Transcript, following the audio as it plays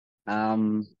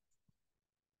Um,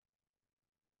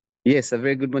 yes, a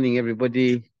very good morning,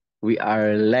 everybody. We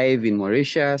are live in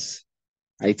Mauritius.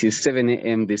 It is 7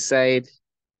 a.m. this side,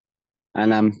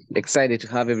 and I'm excited to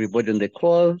have everybody on the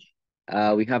call.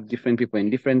 We have different people in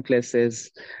different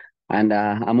places, and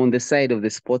I'm on the side of the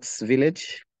sports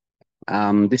village.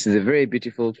 This is a very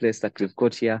beautiful place that we've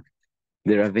got here,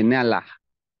 the Ravenala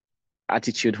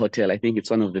Attitude Hotel. I think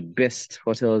it's one of the best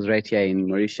hotels right here in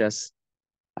Mauritius.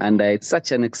 And it's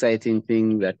such an exciting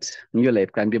thing that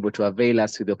Neolife can be able to avail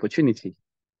us with the opportunity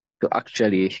to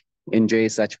actually enjoy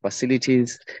such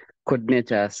facilities,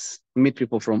 coordinate us, meet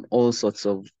people from all sorts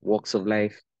of walks of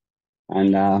life.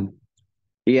 And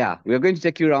yeah, we're going to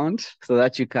take you around so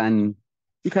that you can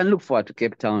look forward to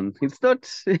Cape Town. It's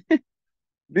not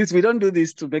this, we don't do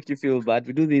this to make you feel bad.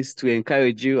 We do this to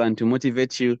encourage you and to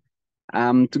motivate you,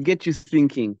 to get you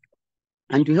thinking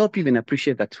and to help you even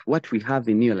appreciate that what we have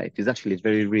in your life is actually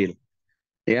very real.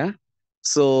 Yeah.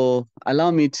 So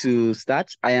allow me to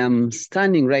start. I am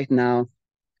standing right now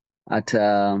at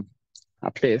a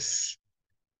place.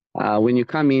 When you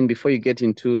come in, before you get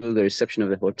into the reception of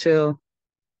the hotel,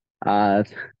 uh,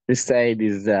 this side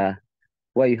is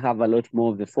where you have a lot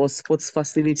more of the four sports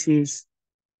facilities.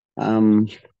 Um,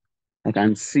 I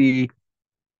can see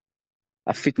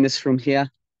a fitness room here.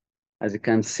 As you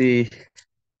can see,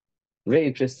 very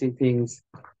interesting things.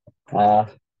 Uh,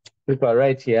 People are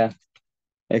right here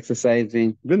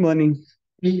exercising. Good morning.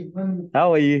 Good morning.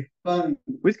 How are you? Fine.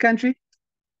 Which country?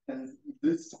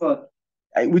 This spot.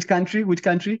 Which country? Which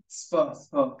country? Spot.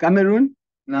 Cameroon?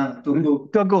 No, Togo.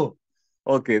 Togo.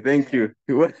 Okay, thank you.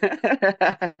 All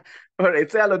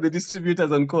right, say hello to the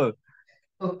distributors on call.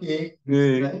 Okay.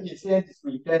 Yeah.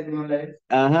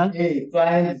 Uh-huh.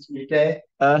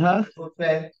 Uh-huh.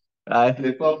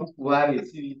 The purpose why you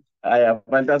see.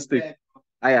 Fantastic.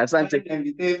 Asante.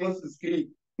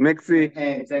 Merci.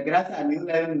 C'est grâce à nous,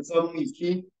 là, nous sommes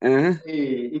ici.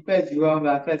 Et il fait du on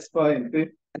va faire sport un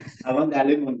peu avant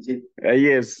d'aller manger.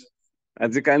 Yes.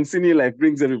 As you can see, Neolife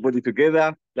brings everybody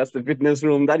together. That's the fitness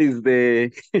room. That is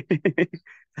the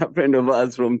a friend of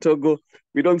ours from Togo.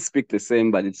 We don't speak the same,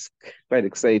 but it's quite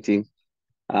exciting.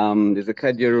 There's a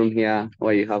cardio room here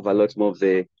where you have a lot more of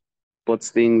the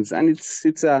sports things, and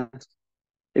it's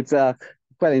a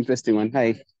quite interesting one.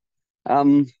 Hi.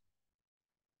 Um,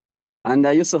 and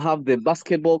I also have the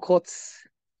basketball courts.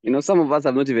 You know, some of us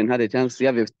have not even had a chance to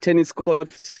have a tennis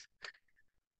court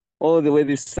all the way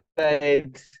this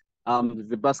side.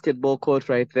 The basketball court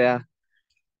right there.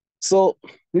 So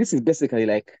this is basically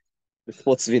like the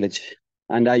sports village.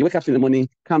 And you wake up in the morning,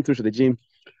 come through to the gym.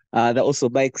 There are also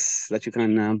bikes that you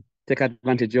can take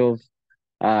advantage of,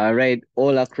 ride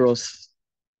all across,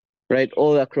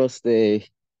 the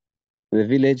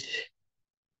village.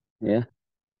 Yeah.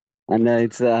 And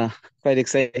it's quite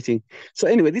exciting. So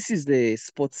anyway, this is the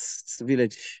sports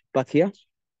village back here.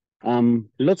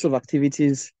 Lots of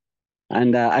activities.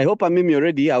 And I hope I'm Mimi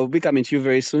already. I will be coming to you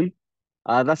very soon.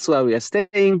 That's where we are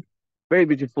staying. Very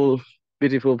beautiful,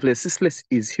 beautiful place. This place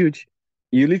is huge.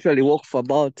 You literally walk for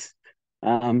about,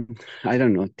 I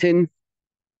don't know, 10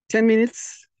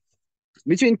 minutes,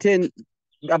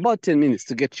 about 10 minutes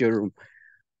to get to your room.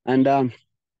 And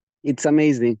it's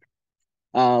amazing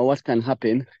what can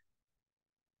happen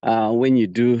when you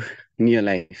do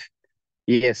Neolife.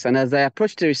 Yes, and as I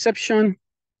approach the reception,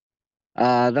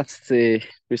 that's the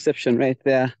reception right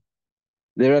there.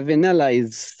 The Ravenala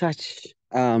is such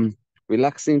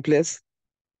relaxing place.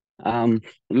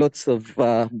 Lots of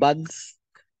birds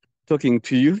talking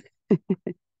to you.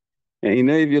 You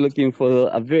know, if you're looking for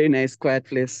a very nice, quiet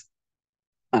place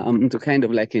to kind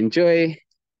of like enjoy,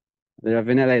 the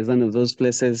Ravenala is one of those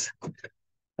places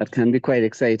that can be quite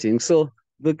exciting. So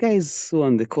the guys who are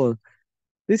on the call,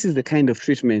 this is the kind of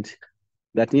treatment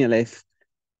that Neolife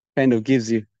kind of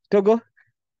gives you. Togo,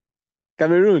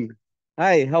 Cameroon.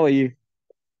 Hi, how are you?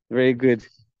 Very good.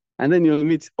 And then you'll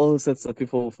meet all sorts of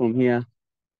people from here.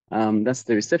 That's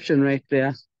the reception right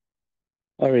there.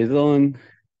 Horizon,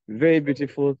 very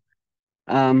beautiful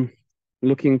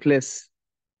looking place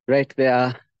right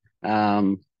there,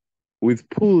 with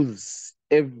pools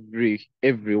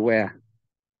everywhere.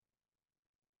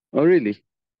 Oh, really?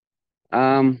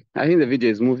 I think the video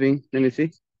is moving. Let me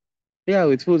see. Yeah,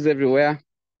 with pools everywhere.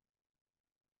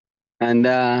 And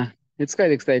it's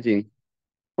quite exciting.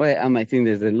 Where I am, I think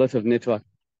there's a lot of network.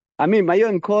 I mean, are you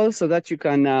on call so that you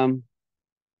can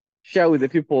share with the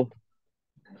people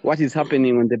what is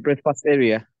happening on the breakfast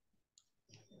area?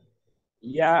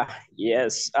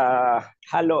 Yes.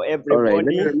 Hello, All right, let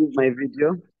me everybody. remove my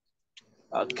video.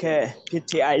 Okay,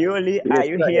 PT Ayoli, Yes, are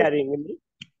you go ahead. hearing me?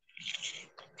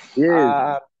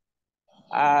 Yes.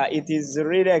 It is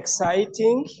really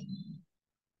exciting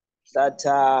that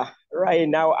right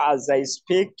now, as I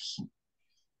speak,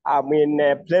 I'm in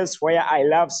a place where I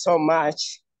love so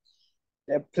much,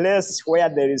 a place where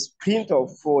there is plenty of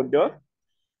food.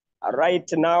 Right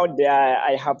now,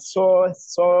 I have so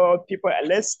people.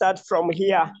 Let's start from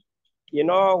here. You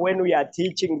know, when we are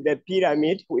teaching the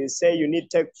pyramid, we say you need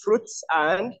to take fruits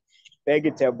and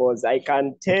vegetables. I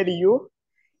can tell you,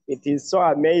 it is so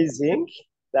amazing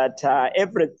that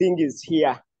everything is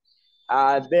here.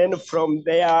 Then from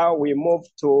there, we move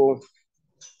to,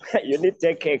 you need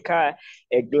to take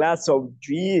a glass of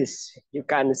juice. You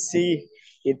can see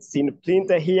it's in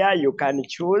printer here. You can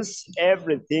choose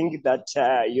everything that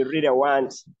you really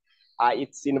want.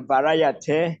 It's in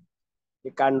variety.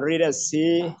 You can really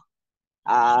see.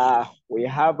 We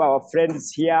have our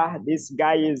friends here. This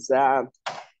guy is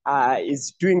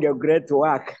doing a great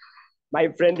work. My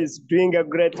friend is doing a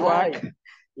great work.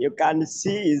 You can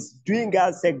see he's doing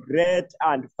us a great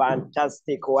and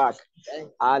fantastic work.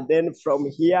 And then from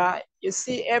here, you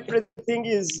see everything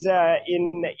is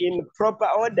in proper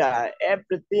order.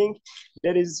 Everything.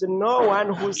 There is no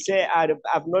one who say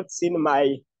I've not seen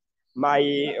my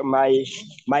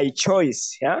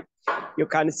choice. Yeah, you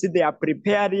can see they are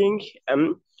preparing.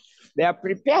 They are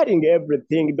preparing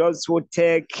everything. Those who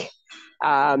take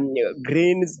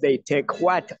greens, they take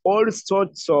what? All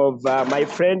sorts of, my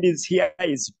friend is here,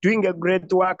 is doing a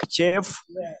great work, chef.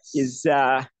 Yes.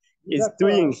 Is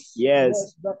doing,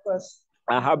 yes.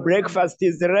 Her breakfast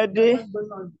is ready.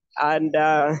 And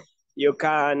you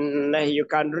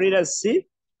can really see,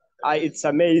 it's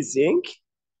amazing.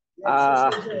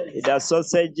 The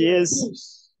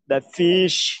sausages, the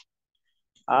fish.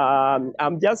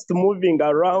 I'm just moving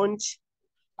around.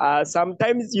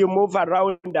 Sometimes you move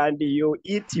around and you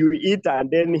eat, and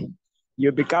then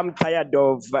you become tired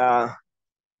of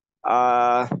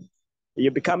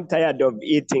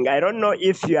eating. I don't know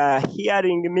if you are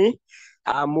hearing me.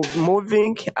 I'm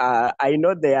moving. I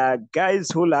know there are guys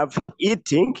who love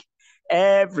eating.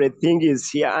 Everything is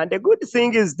here. And the good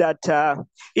thing is that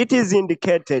it is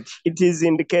indicated. It is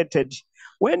indicated.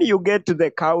 When you get to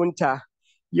the counter,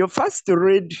 you first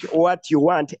read what you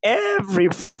want. Every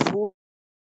food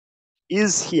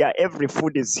is here. Every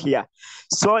food is here.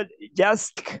 So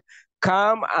just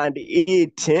come and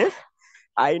eat.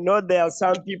 I know there are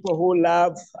some people who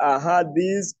love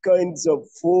these kinds of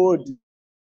food.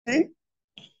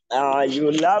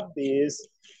 You love this.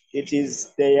 It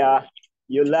is there.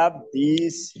 You love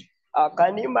this.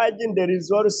 Can you imagine there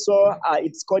is also,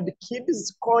 it's called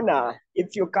Kids Corner.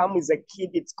 If you come with a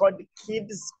kid, it's called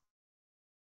Kids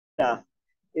Corner.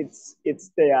 It's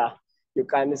there. You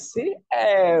can see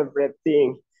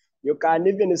everything. You can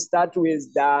even start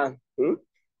with the,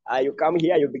 you come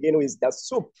here, you begin with the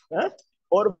soup.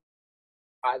 Or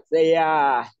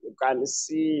there, you can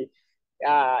see,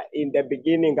 in the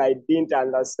beginning, I didn't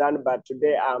understand, but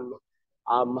today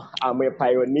I'm a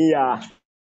pioneer.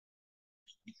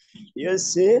 You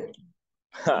see,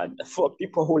 for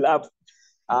people who love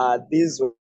these,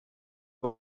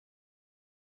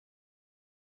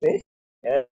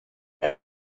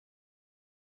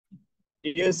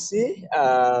 you see,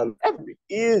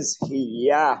 is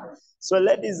here. So,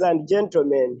 ladies and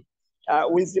gentlemen,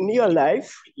 with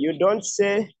Neolife, you don't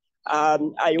say,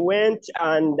 I went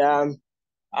and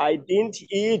I didn't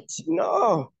eat.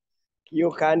 No,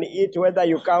 you can eat whether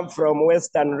you come from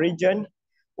Western region,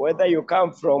 whether you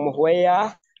come from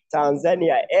where,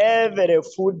 Tanzania, every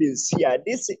food is here.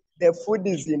 The food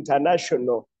is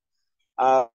international.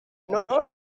 No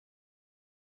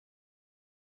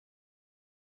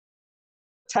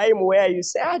time where you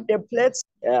say, the plates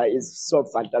is so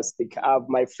fantastic. I have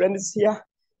my friends here.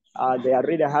 They are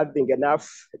really having enough.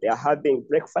 They are having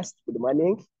breakfast. Good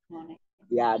morning.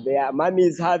 Yeah, their mommy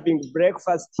is having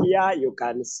breakfast here. You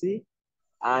can see.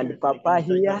 And Papa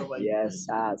here, yes.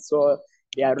 So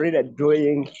they are really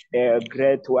doing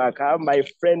great work. I have my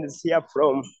friends here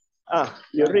from,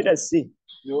 you really see.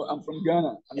 No, I'm from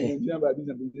Ghana. I'm a Nigerian, but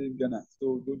I'm in Ghana.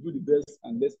 So they'll do the best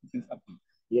and let's make things happen.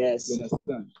 Yes. You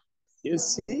understand? You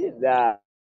see that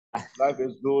life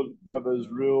is good, life is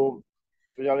real,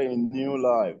 especially in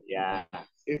Neolife. Yeah.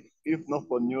 If not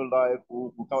for Neolife,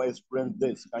 we can't experience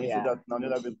this. Can you see that now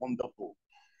Neolife is wonderful?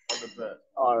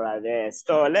 All right, yes.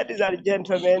 So, ladies and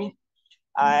gentlemen,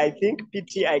 I think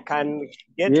PT, I can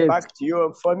get back to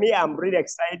you. For me, I'm really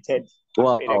excited.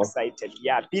 Wow. I'm really excited.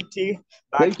 Yeah, PT,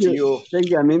 back to you. Thank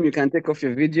you, Amim. You can take off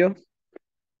your video.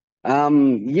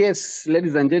 Yes,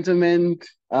 ladies and gentlemen,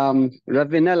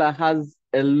 Ravenala has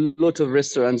a lot of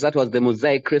restaurants. That was the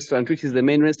Mosaic restaurant, which is the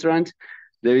main restaurant.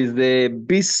 There is the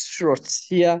bistro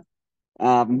here.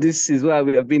 This is where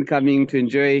we have been coming to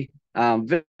enjoy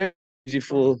very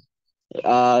beautiful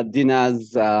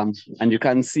dinners, and you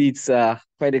can see it's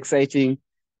quite exciting.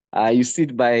 You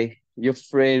sit by your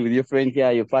friend, with your friend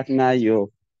here, your partner, and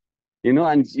you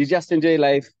just enjoy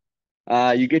life.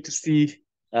 You get to see,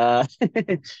 I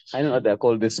don't know what they're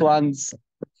called, the swans,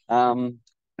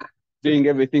 doing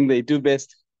everything they do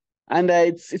best. And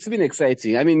it's been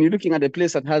exciting. I mean, you're looking at a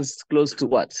place that has close to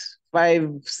what,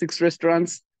 5, 6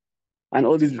 restaurants, and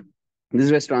all these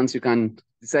restaurants you can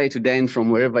decide to dine from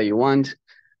wherever you want.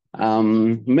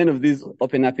 Many of these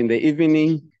open up in the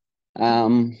evening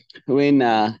when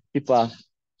people are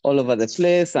all over the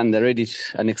place and they're ready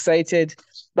and excited.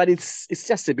 But it's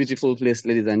just a beautiful place,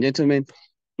 ladies and gentlemen.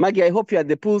 Maggie, I hope you're at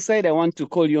the poolside. I want to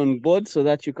call you on board so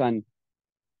that you can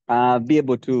be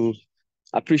able to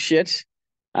appreciate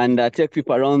and take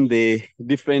people around the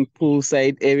different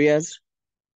poolside areas.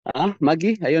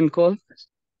 Maggie, are you on call?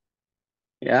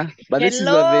 Yeah, but this is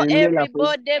Hello, Ravenala.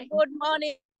 everybody. Good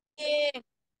morning.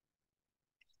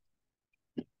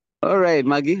 All right,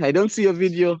 Maggie, I don't see your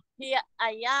video. Here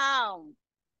I am.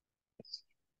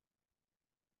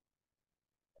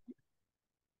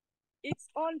 It's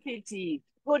on, PT.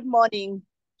 Good morning.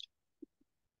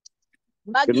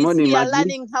 Good morning, We are Maggie.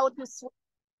 learning how to swim.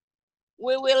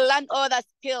 We will learn all the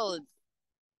skills.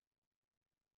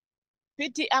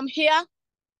 PT, I'm here.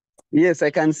 Yes,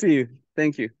 I can see you.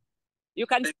 Thank you. You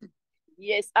can.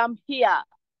 Yes, I'm here.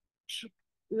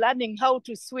 Learning how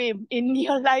to swim. In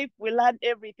your life, we learn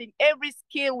everything. Every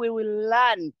skill we will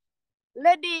learn.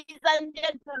 Ladies and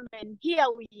gentlemen, here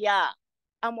we are.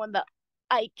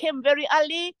 I came very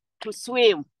early to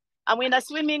swim. I'm in a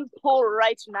swimming pool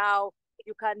right now.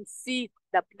 You can see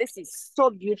the place is so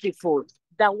beautiful.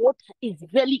 The water is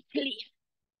very clear.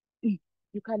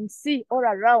 You can see all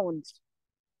around.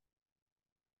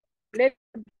 Let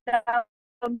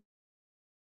down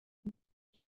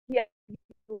here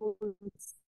you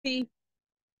see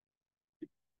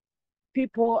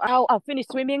people. How I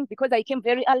finished swimming because I came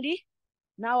very early.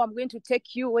 Now I'm going to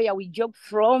take you where we jog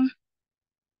from.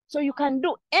 So you can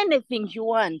do anything you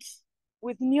want.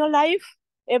 With Neolife,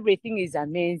 everything is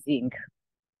amazing.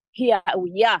 Here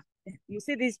we are. You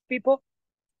see these people?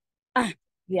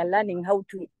 They are learning how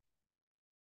to.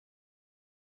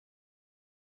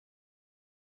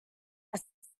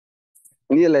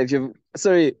 Neolife,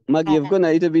 sorry, Maggie, you've gone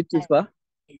a little bit too far.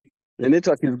 The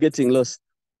network is getting lost.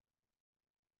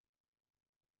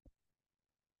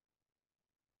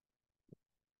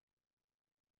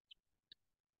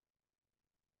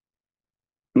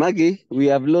 Maggie, we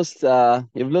have lost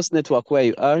you've lost network where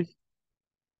you are.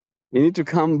 You need to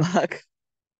come back.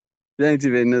 I don't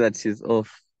even know that she's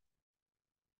off.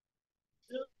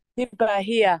 People are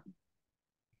here.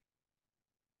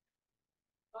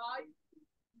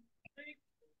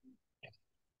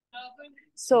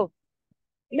 So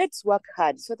let's work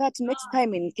hard so that next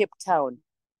time in Cape Town,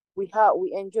 we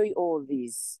enjoy all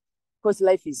these. Because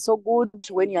life is so good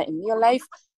when you're in your life.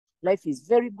 Life is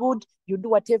very good. You do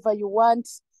whatever you want.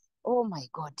 Oh my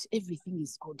God, everything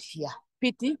is good here.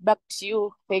 Pity, back to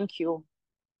you. Thank you.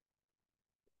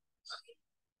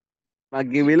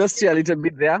 Maggie, we lost you a little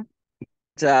bit there.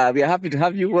 But, we are happy to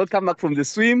have you. Welcome back from the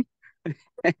swim.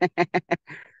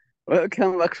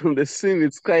 Welcome back from the swim.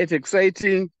 It's quite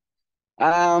exciting.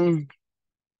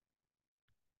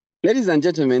 Ladies and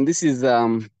gentlemen, this is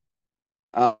this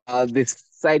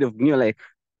side of Neolife,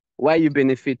 why you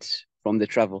benefit from the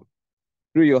travel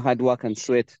through your hard work and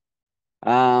sweat.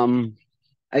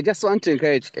 I just want to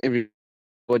encourage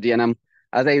everybody, and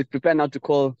as I prepare now to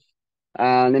call,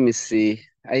 let me see.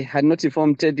 I had not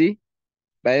informed Teddy,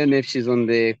 but I don't know if she's on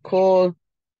the call.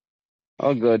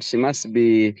 Oh God, she must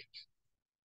be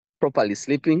properly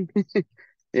sleeping.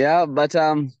 Yeah, but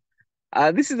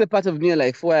this is a part of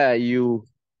Neolife where you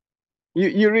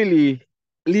really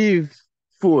live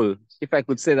full, if I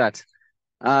could say that.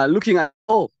 Looking at,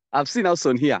 I've seen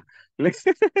Alson here.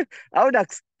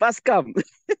 Audax, first come.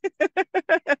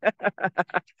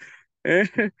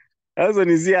 Alson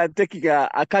is here taking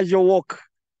a casual walk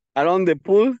around the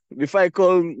pool. Before I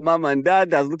call mom and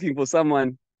dad, I was looking for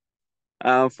someone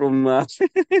from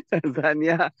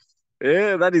Tanzania.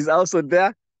 That is also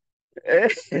there.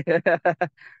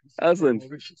 Alson.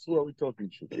 Who are we talking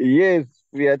to? Yes,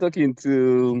 we are talking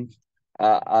to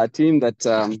our team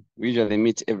that we usually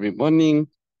meet every morning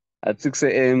at 6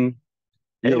 a.m.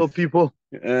 Hello, Yes. people.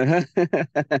 Uh-huh.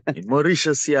 In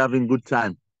Mauritius, here having good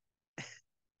time.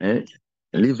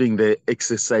 Living the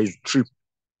exercise trip.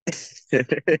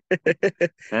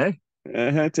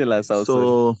 Tell us also.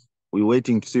 So we're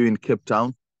waiting to see you in Cape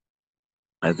Town.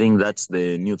 I think that's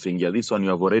the new thing. Yeah, this one you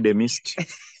have already missed.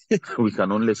 We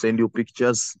can only send you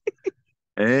pictures.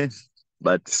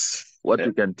 But what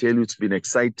we can tell you, it's been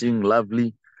exciting,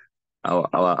 lovely.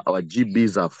 Our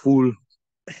GBs are full.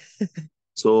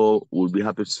 So we'll be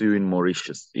happy to see you in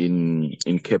Mauritius, in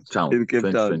Cape Town, In Cape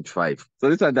Town. 2025. So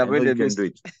this was I know you can do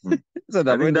it. I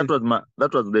think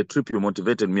that was the trip you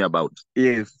motivated me about.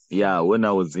 Yes. Yeah, when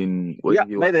I was in.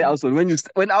 By the also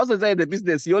when I also started the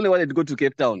business, you only wanted to go to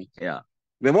Cape Town. Yeah.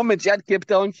 The moment she had Cape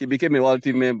Town, she became a world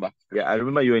team member. Yeah, I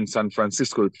remember you were in San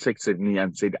Francisco, texted me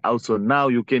and said, also now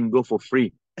you can go for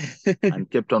free. And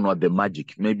Cape Town was the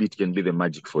magic. Maybe it can be the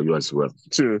magic for you as well.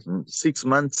 True. 6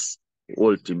 months,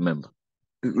 world team member.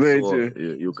 Very so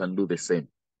true. You can do the same.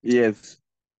 Yes.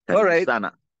 All right.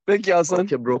 Sana. Thank you, Alson.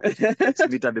 Okay, bro. Let's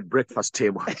meet at the breakfast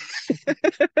table.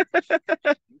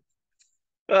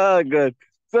 Oh, good.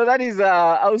 So that is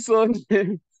Alson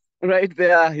right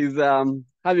there. He's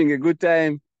having a good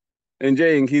time,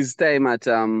 enjoying his time at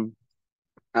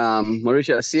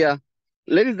Mauritius here.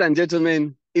 Ladies and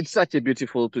gentlemen, it's such a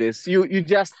beautiful place. You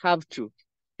just have to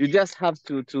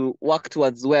work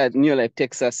towards where Neolife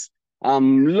takes us.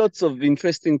 Lots of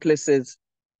interesting places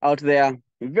out there,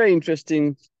 very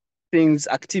interesting things,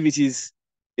 activities.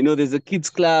 There's a kids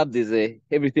club, there's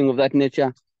everything of that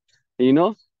nature.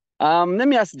 Let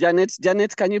me ask Janet.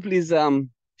 Janet, can you please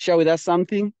share with us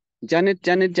something? Janet.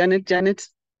 You're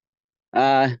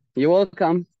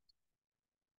welcome.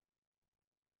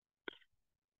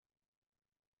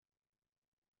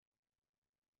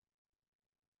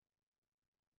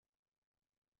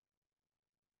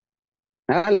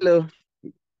 Hello.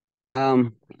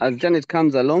 As Janet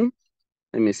comes along,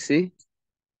 let me see.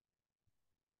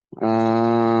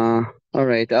 All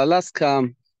right, I'll ask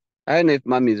I don't know if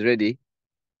Mom is ready.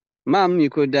 Mom, you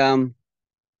could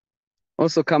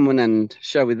also come on and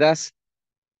share with us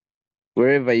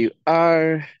wherever you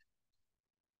are.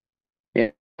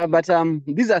 Yeah, but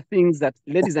these are things that,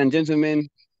 ladies and gentlemen,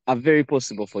 are very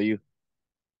possible for you.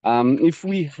 If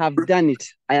we have done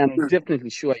it, I am definitely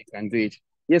sure you can do it.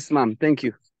 Yes, ma'am. Thank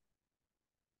you.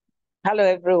 Hello,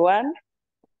 everyone.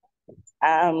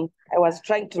 I was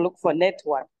trying to look for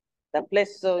network. The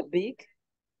place is so big.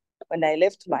 When I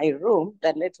left my room,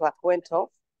 the network went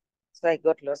off, so I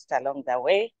got lost along the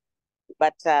way.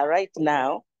 But right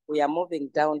now, we are moving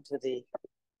down to the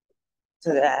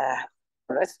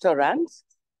restaurant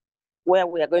where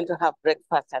we are going to have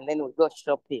breakfast and then we go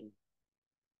shopping.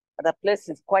 The place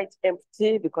is quite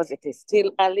empty because it is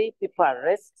still early. People are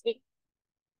resting,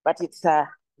 but it's a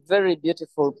very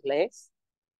beautiful place,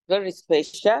 very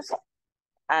spacious,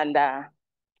 and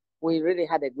we really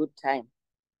had a good time.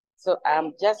 So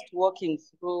I'm just walking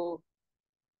through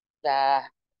the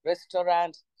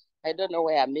restaurant. I don't know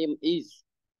where Mim is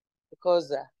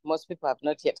because most people have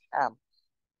not yet come.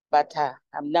 But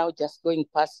I'm now just going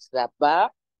past the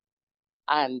bar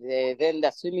and then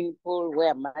the swimming pool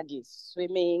where Maggie is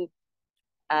swimming.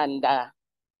 And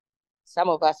some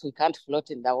of us, we can't float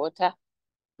in the water,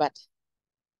 but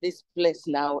this place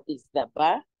now is the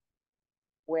bar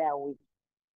where we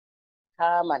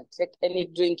come and take any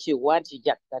drink you want. You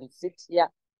just can sit here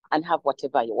and have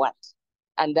whatever you want.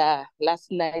 And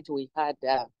last night we had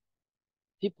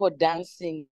people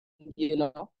dancing,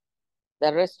 The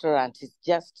restaurant is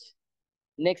just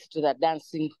next to the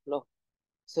dancing floor.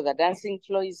 So the dancing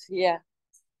floor is here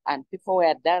and people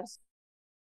were dancing.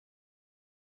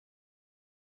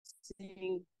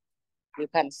 You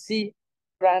can see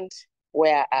front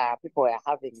where people were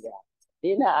having their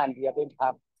dinner, and we are going to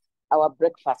have our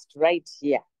breakfast right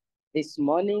here this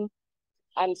morning.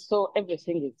 And so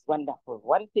everything is wonderful.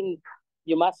 One thing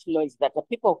you must know is that the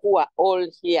people who are all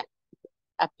here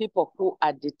are people who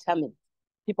are determined,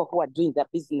 people who are doing their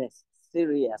business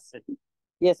seriously.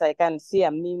 Yes, I can see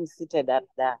a meme seated at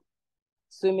the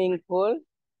swimming pool,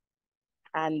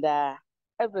 and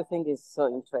everything is so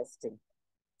interesting.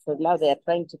 So now they are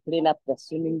trying to clean up the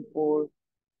swimming pool.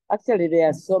 Actually, there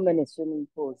are so many swimming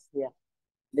pools here.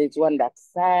 There's one that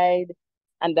side.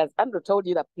 And as Andrew told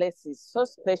you, the place is so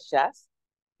spacious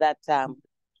that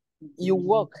you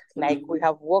walk, like we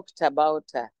have walked about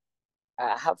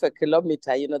half a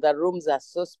kilometer. The rooms are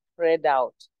so spread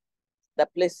out. The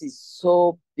place is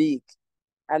so big.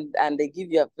 And they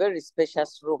give you a very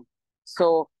spacious room.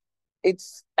 So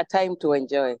it's a time to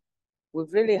enjoy.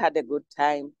 We've really had a good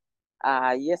time.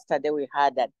 Yesterday we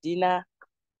had a dinner,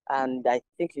 and I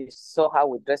think you saw how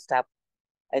we dressed up.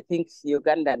 I think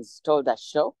Ugandans stole the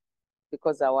show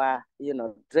because our,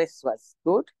 dress was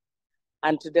good.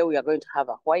 And today we are going to have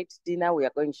a white dinner. We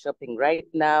are going shopping right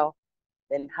now,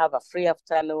 then have a free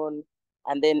afternoon.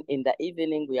 And then in the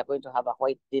evening, we are going to have a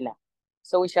white dinner.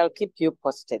 So we shall keep you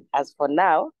posted. As for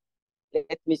now,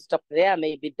 let me stop there.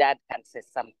 Maybe Dad can say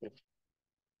something.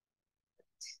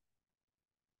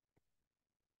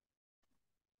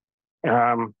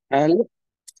 I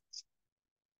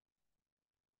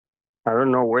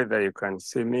don't know whether you can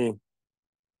see me.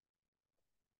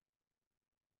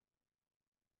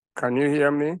 Can you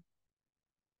hear me?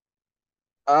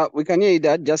 We can hear you,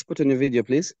 Dad. Just put on your video,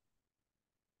 please.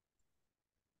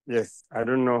 Yes, I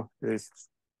don't know. This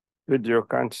video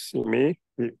can't see me.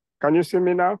 Can you see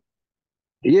me now?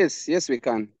 Yes, yes, we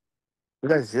can.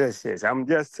 Yes. I'm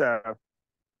just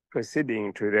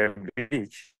proceeding to the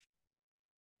beach.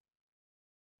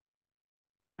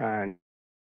 And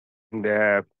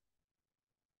of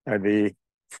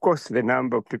course, the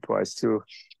number of people are still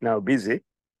now busy,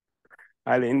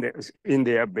 all in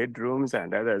their bedrooms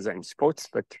and others in sports.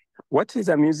 But what is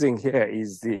amusing here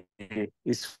is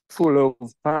it's full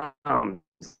of palms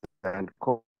and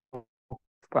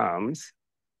palms.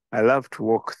 I love to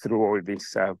walk through all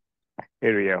this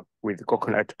area with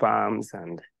coconut palms.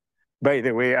 And by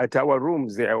the way, at our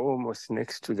rooms, they are almost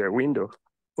next to the window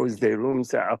because the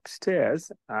rooms are upstairs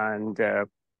and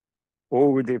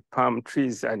all the palm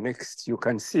trees are next. You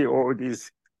can see all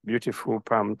these beautiful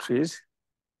palm trees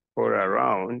all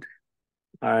around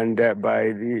and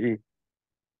by the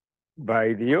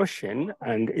ocean.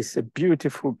 And it's a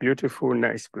beautiful, beautiful,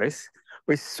 nice place.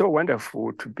 It's so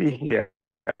wonderful to be here.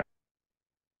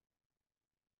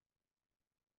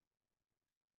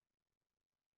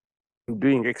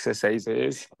 Doing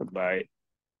exercises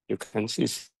you can see.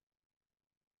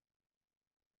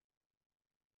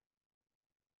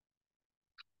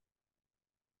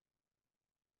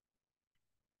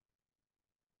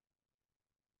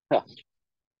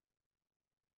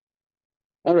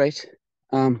 All right.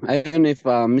 I don't know if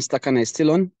Mr. Kana is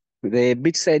still on. The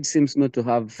beach side seems not to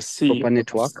have proper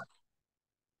network.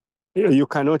 You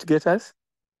cannot get us?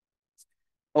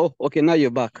 Oh, okay. Now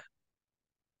you're back.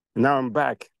 Now I'm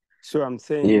back. So I'm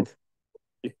saying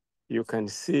you can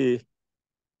see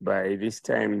by this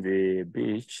time the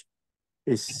beach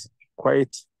is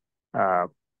quite,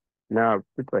 now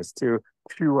people are still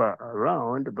fewer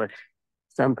around, but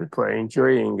some people are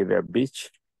enjoying the beach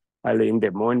early in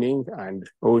the morning, and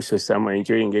also some are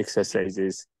enjoying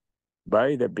exercises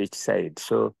by the beach side.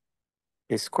 So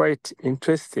it's quite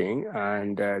interesting,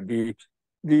 and the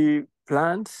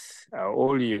plants are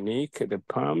all unique. The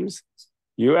palms,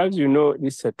 as you know,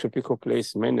 this is a tropical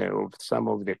place. Some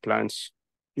of the plants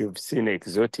you've seen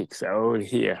exotics are all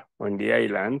here on the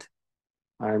island,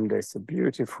 and it's a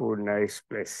beautiful, nice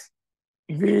place.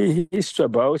 The history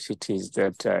about it is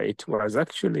that it was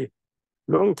actually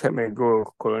long time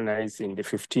ago colonized in the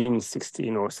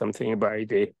 1516 or something by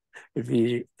the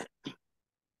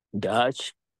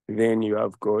Dutch. Then you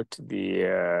have got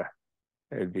the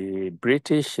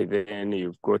British, then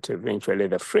you've got eventually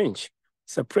the French.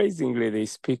 Surprisingly, they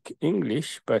speak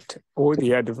English, but all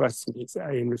the advertisements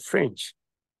are in French.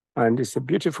 And it's a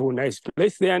beautiful, nice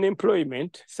place. The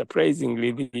unemployment,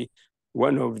 surprisingly,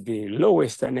 one of the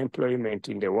lowest unemployment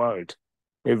in the world.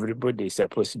 Everybody is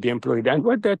supposed to be employed. And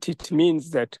what it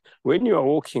means that when you are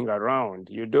walking around,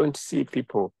 you don't see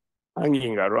people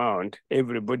hanging around.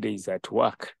 Everybody is at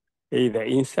work, either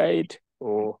inside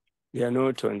or they are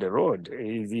not on the road.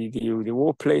 The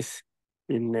workplace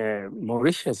in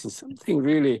Mauritius is something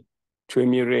really to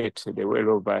emulate the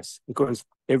well of us, because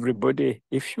everybody,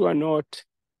 if you are not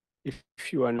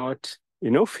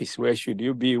in office, where should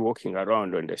you be walking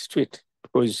around on the street?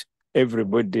 Because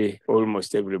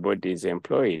almost everybody is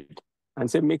employed. And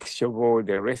it's a mixture of all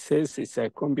the races. It's a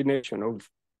combination of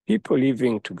people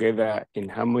living together in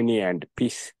harmony and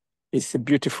peace. It's a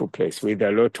beautiful place with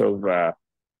a lot of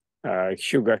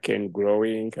sugarcane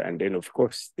growing. And then, of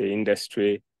course, the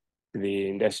industrial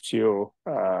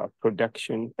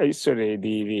production.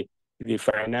 The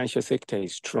financial sector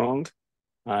is strong.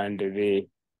 And the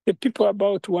people,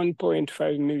 about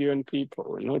 1.5 million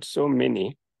people, not so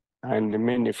many, and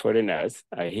many foreigners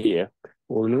are here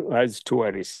as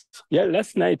tourists. Yeah,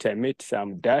 last night I met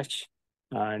some Dutch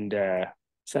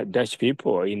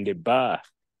people in the bar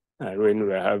when we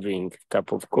were having a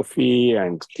cup of coffee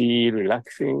and tea,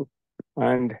 relaxing,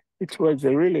 and it was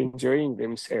really enjoying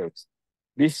themselves.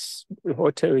 This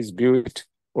hotel is built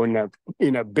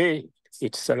in a bay.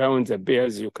 It surrounds a bay,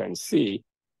 as you can see.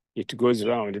 It goes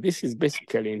round. This is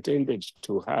basically intended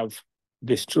to have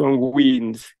the strong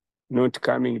winds not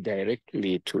coming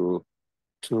directly to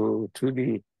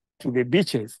the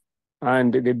beaches.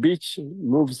 And the beach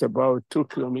moves about 2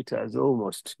 kilometers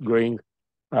almost going,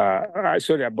 about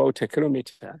 1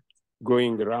 kilometer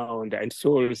going around, and it's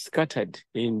all scattered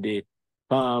in the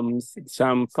palms.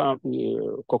 Some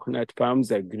coconut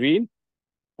palms are green,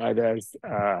 others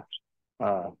are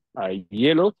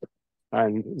yellow,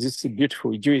 and this is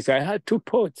beautiful juice. I had 2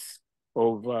 pots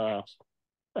of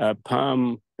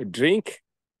palm drink.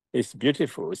 It's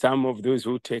beautiful. Some of those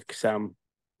who take some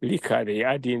liquor, they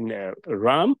add in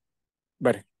rum,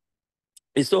 but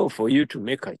it's all for you to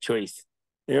make a choice.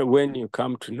 When you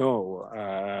come to know,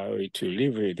 to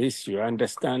live with this, you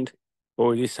understand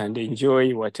all this and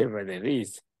enjoy whatever there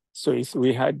is. So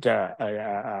we had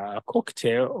a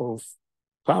cocktail of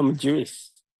palm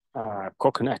juice,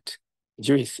 coconut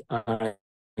juice, and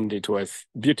it was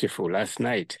beautiful last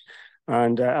night.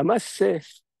 And I must say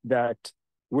that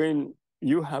when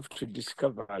you have to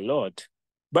discover a lot,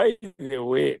 by the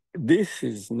way,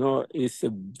 it's a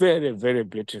very, very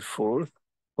beautiful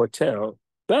hotel,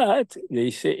 but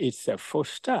they say it's a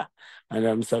 4-star. And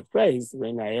I'm surprised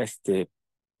when I asked the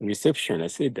reception, I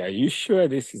said, "Are you sure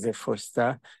this is a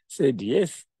 4-star?" Said,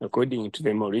 "Yes, according to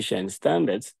the Mauritian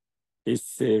standards."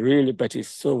 It's really, but it's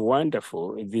so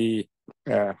wonderful. The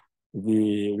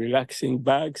relaxing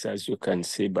bags, as you can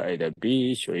see by the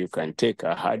beach, or you can take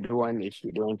a hard one if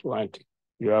you don't want.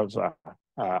 You have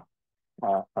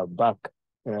a back,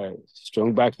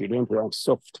 strong back, you don't want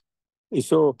soft.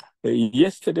 So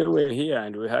yesterday we were here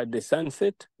and we had the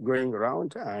sunset going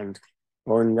around, and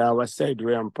on our side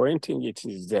where I'm pointing, it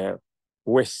is the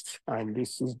west, and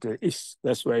this is the east.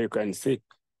 That's why you can see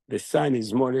the sun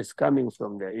is more or less coming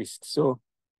from the east. So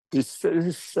it's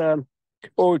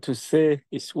all to say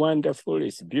it's wonderful,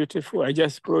 it's beautiful. I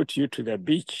just brought you to the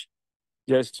beach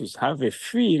just to have a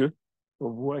feel of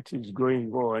what is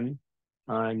going on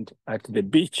and at the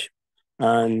beach.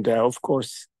 And of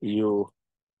course,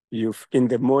 in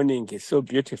the morning, it's so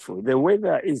beautiful. The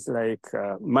weather is like,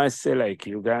 must say, like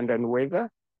Ugandan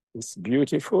weather. It's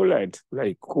beautiful and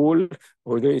like cool,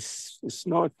 although it's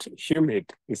not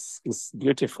humid. It's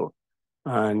beautiful.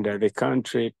 And the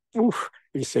country,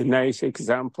 it's a nice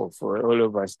example for all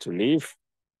of us to live.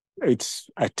 It's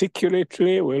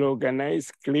articulately well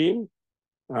organized, clean,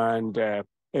 and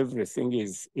everything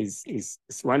is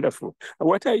wonderful.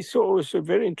 What I saw also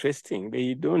very interesting,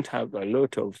 they don't have a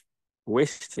lot of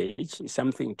wastage,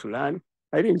 something to learn.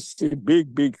 I didn't see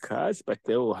big cars, but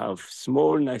they all have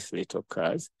small, nice little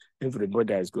cars.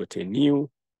 Everybody has got a new,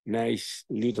 nice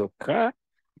little car,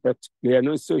 but they are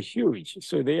not so huge.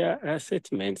 So their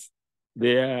settlements,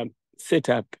 their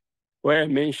setup, why I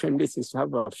mentioned this is to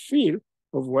have a feel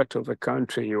of what of a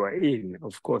country you are in.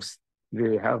 Of course,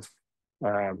 they have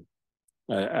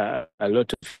a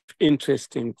lot of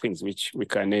interesting things which we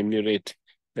can emulate,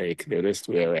 like the rest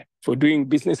were for doing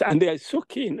business. And they are so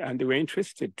keen and they were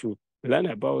interested to learn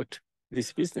about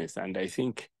this business. And I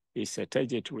think it's a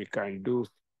target we can do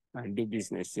and do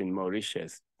business in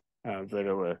Mauritius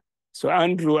very well. So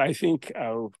Andrew, I think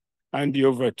I'll hand you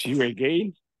over to you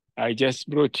again. I just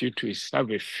brought you to have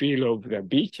a feel of the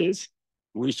beaches,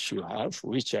 which you have,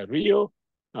 which are real.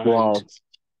 And wow.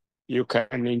 You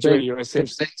can enjoy yourself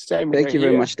next time. Thank you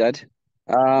very much, Dad.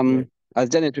 As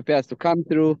Janet prepares to come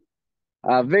through,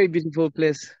 a very beautiful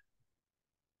place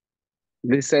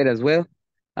this side as well.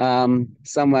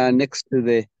 Somewhere next to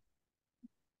the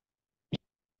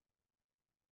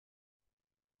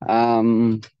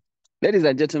ladies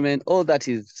and gentlemen, all that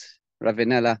is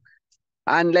Ravenala.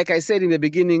 And like I said in the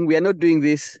beginning, we are not doing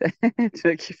this to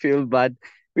make you feel bad.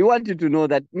 We want you to know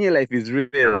that Neolife is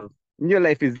real.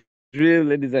 Neolife is real,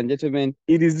 ladies and gentlemen.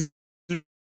 It is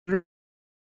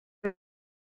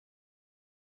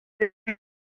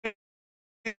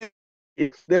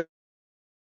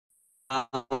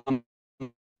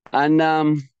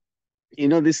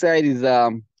this side is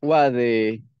where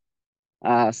the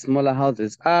smaller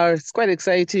houses are. It's quite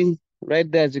exciting right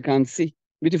there, as you can see.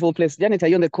 Beautiful place. Janet, are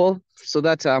you on the call so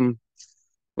that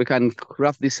we can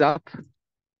wrap this up?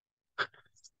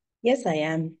 Yes, I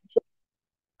am.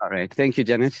 All right. Thank you,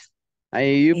 Janet. Are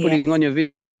you putting on your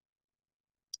video?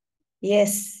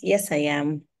 Yes, I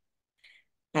am.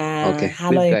 Okay.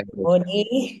 Hello,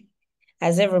 everybody.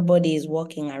 As everybody is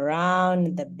walking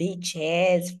around the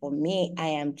beaches, for me, I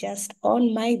am just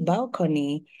on my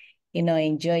balcony,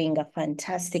 enjoying a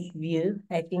fantastic view.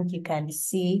 I think you can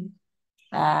see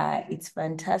it's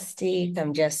fantastic.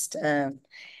 I'm just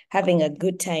having a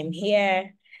good time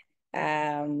here,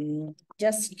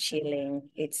 just chilling.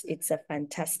 It's a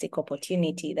fantastic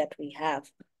opportunity that we have.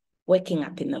 Waking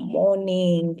up in the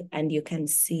morning and you can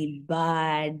see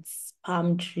birds,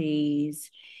 palm trees.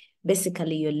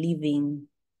 Basically, you're living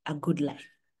a good life.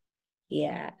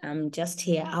 Yeah, I'm just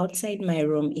here outside my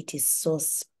room. It is so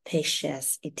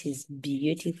spacious. It is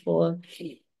beautiful.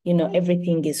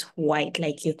 Everything is white,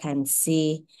 like you can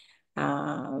see.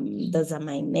 Those are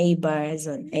my neighbors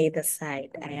on either side.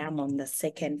 I am on the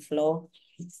second floor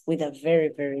with a very,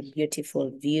 very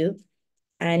beautiful view.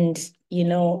 And, you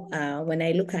know, when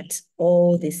I look at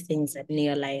all these things that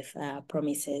Neolife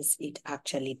promises, it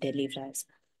actually delivers.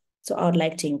 So I would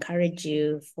like to encourage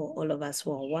you, for all of us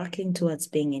who are working towards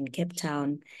being in Cape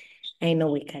Town, I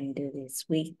know we can do this.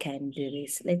 We can do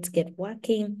this. Let's get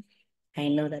working. I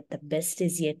know that the best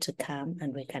is yet to come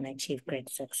and we can achieve great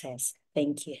success.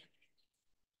 Thank you.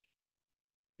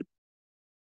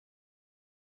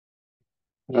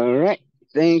 All right.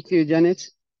 Thank you, Janet.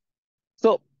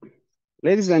 So,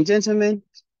 ladies and gentlemen,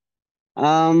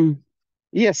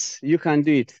 yes, you can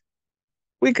do it.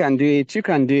 We can do it. You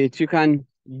can do it. You can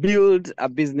build a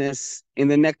business in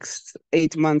the next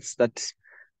 8 months that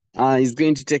is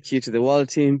going to take you to the world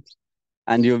team,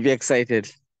 and you'll be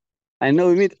excited. I know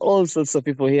we meet all sorts of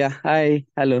people here. Hi,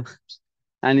 hello,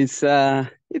 and it's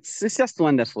just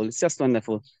wonderful. It's just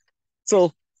wonderful.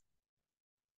 So,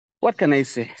 what can I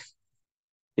say?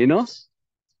 You know,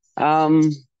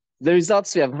 the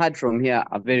results we have had from here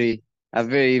are very,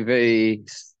 very.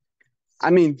 I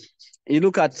mean, you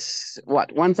look at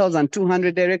what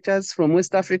 1,200 directors from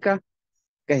West Africa,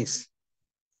 guys.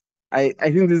 I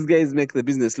think these guys make the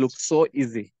business look so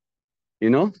easy. You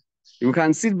know, you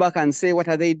can sit back and say, what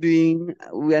are they doing?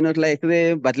 We are not like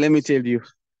them. But let me tell you,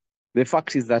 the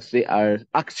fact is that they are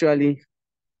actually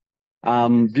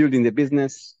building the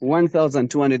business.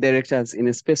 1,200 directors in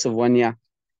a space of 1 year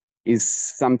is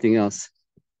something else.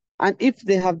 And if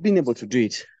they have been able to do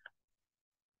it,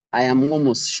 I am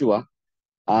almost sure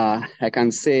I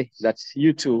can say that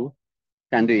you too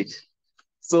can do it.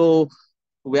 So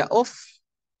we are off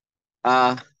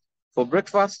for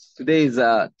breakfast. Today is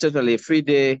totally a free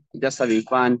day, just having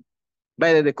fun.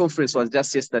 By the way, the conference was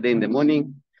just yesterday in the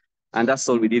morning, and that's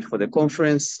all we did for the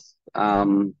conference. I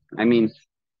mean, it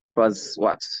was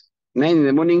what, 9 in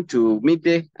the morning to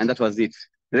midday, and that was it.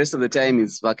 The rest of the time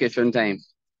is vacation time.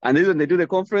 And the reason they do the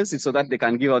conference is so that they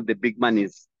can give out the big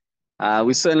monies.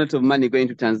 We saw a lot of money going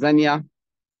to Tanzania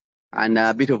and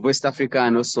a bit of West Africa,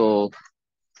 and also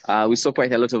we saw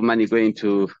quite a lot of money going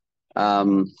to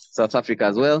South Africa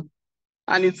as well.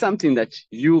 And it's something that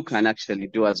you can actually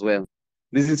do as well.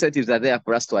 These incentives are there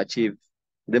for us to achieve.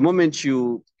 The moment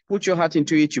you put your heart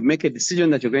into it, you make a decision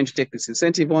that you're going to take this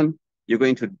incentive on, you're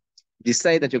going to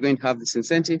decide that you're going to have this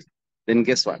incentive, then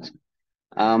guess what?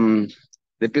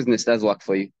 The business does work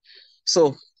for you.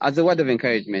 So as a word of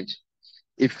encouragement,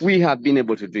 if we have been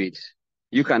able to do it,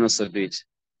 you can also do it.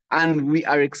 And we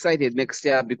are excited next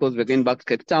year because we're going back to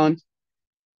Cape Town.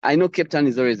 I know Cape Town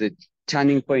is always a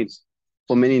turning point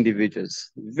for many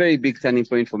individuals, very big turning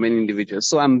point for many individuals.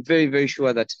 So I'm very, very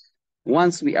sure that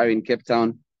once we are in Cape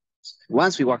Town,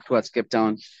 once we work towards Cape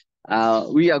Town,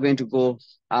 we are going to go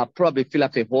probably fill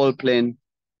up a whole plane,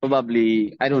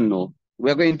 probably, I don't know.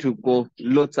 We're going to go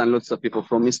lots and lots of people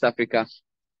from East Africa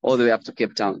all the way up to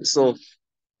Cape Town. So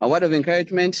a word of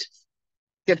encouragement,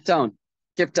 Cape Town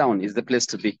is the place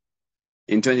to be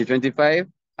in 2025.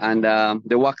 And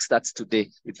the work starts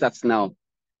today. It starts now.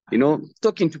 You know,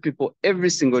 talking to people every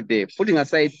single day, putting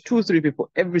aside 2-3 people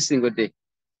every single day.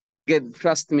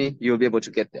 Trust me, you'll be able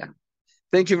to get there.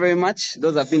 Thank you very much.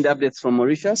 Those have been the updates from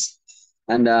Mauritius.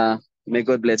 And may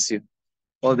God bless you.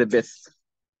 All the best.